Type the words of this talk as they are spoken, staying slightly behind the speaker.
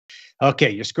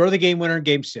Okay, you score the game winner in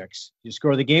game 6. You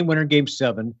score the game winner in game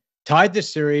 7. Tied the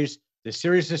series. The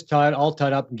series is tied, all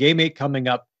tied up. Game 8 coming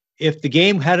up. If the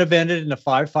game had have ended in a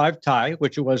 5-5 tie,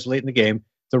 which it was late in the game,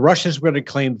 the Russians were going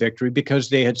to claim victory because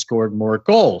they had scored more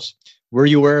goals. Were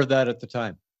you aware of that at the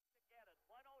time?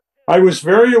 I was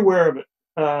very aware of it.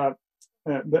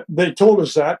 They told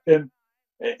us that, and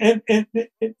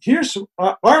here's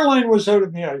our line was out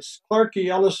on the ice. Clarkie,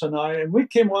 Ellis, and I, and we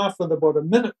came off with about a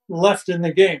minute left in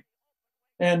the game.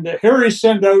 And Harry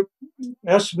sent out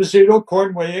Esposito,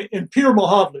 Cornway, and Peter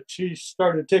Mahovlich. He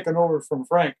started taking over from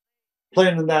Frank,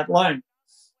 playing in that line.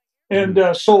 And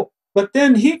but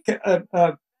then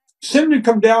Simon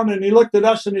come down and he looked at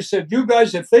us and he said, "You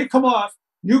guys, if they come off,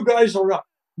 you guys are up.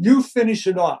 You finish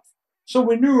it off." So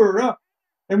we knew we were up.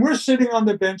 And we're sitting on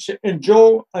the bench, and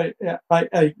Joe, I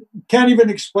can't even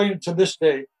explain it to this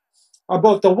day.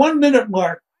 About the 1 minute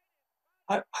mark,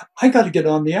 I got to get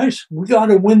on the ice. We got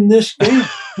to win this game.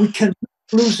 We cannot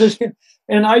lose this game.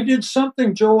 And I did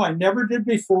something, Joe, I never did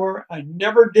before. I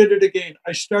never did it again.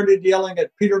 I started yelling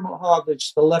at Peter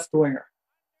Mahovlich, the left winger,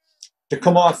 to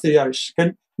come off the ice.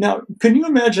 Can you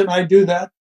imagine I do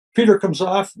that? Peter comes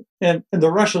off, and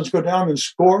the Russians go down and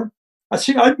score.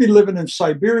 I'd be living in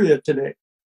Siberia today.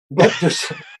 But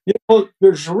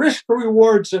there's risk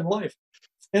rewards in life.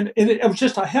 And it was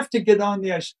just, I have to get on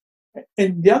the ice.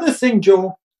 And the other thing,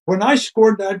 Joe, when I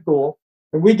scored that goal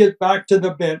and we get back to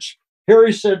the bench,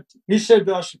 Harry said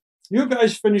to us, "You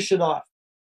guys finish it off."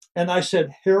 And I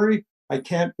said, "Harry, I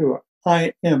can't do it.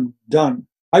 I am done.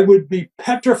 I would be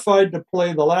petrified to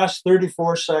play the last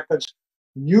 34 seconds.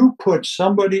 You put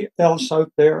somebody else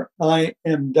out there. I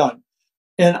am done."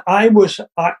 And I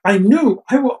knew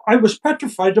I was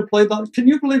petrified to play that. Can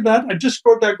you believe that? I just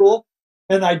scored that goal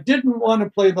and I didn't want to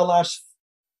play the last.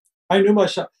 I knew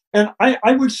myself. And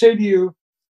I would say to you,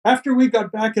 after we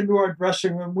got back into our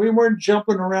dressing room, we weren't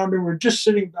jumping around. We were just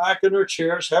sitting back in our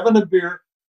chairs, having a beer.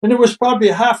 And it was probably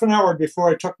a half an hour before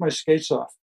I took my skates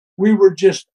off. We were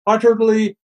just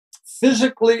utterly,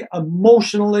 physically,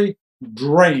 emotionally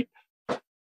drained.